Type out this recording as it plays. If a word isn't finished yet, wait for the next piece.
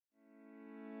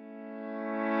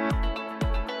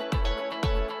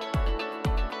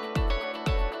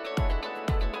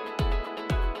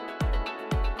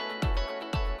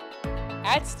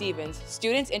At Stevens,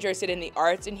 students interested in the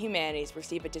arts and humanities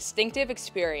receive a distinctive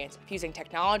experience fusing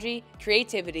technology,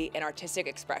 creativity, and artistic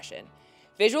expression.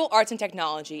 Visual arts and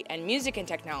technology and music and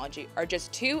technology are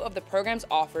just two of the programs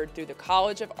offered through the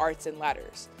College of Arts and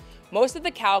Letters. Most of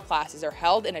the Cal classes are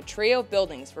held in a trio of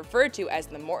buildings referred to as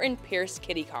the Morton Pierce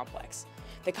Kitty Complex.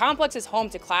 The complex is home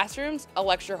to classrooms, a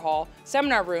lecture hall,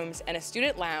 seminar rooms, and a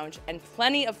student lounge, and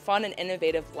plenty of fun and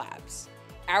innovative labs.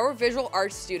 Our visual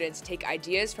arts students take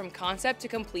ideas from concept to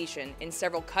completion in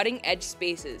several cutting-edge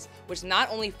spaces, which not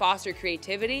only foster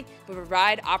creativity, but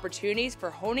provide opportunities for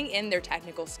honing in their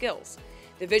technical skills.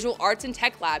 The Visual Arts and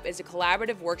Tech Lab is a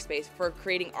collaborative workspace for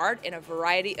creating art in a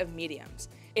variety of mediums.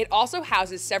 It also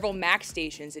houses several Mac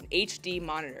stations and HD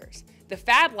monitors. The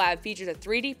Fab Lab features a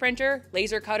 3D printer,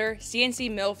 laser cutter,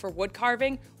 CNC mill for wood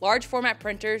carving, large format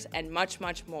printers, and much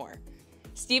more.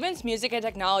 Stevens Music and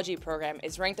Technology program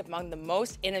is ranked among the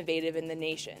most innovative in the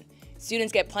nation.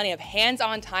 Students get plenty of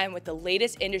hands-on time with the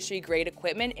latest industry-grade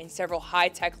equipment in several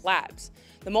high-tech labs.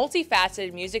 The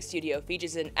multifaceted music studio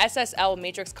features an SSL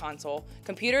matrix console,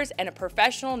 computers, and a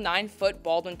professional 9-foot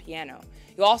Baldwin piano.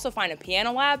 You'll also find a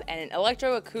piano lab and an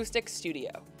electroacoustic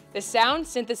studio. The Sound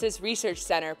Synthesis Research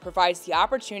Center provides the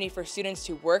opportunity for students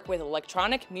to work with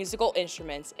electronic musical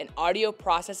instruments and audio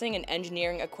processing and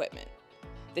engineering equipment.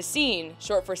 The SCENE,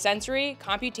 short for Sensory,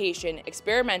 Computation,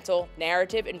 Experimental,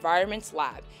 Narrative Environments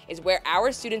Lab, is where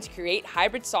our students create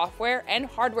hybrid software and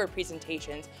hardware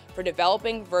presentations for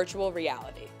developing virtual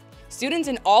reality. Students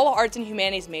in all arts and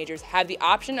humanities majors have the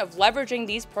option of leveraging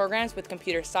these programs with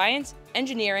computer science,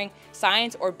 engineering,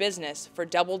 science, or business for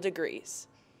double degrees.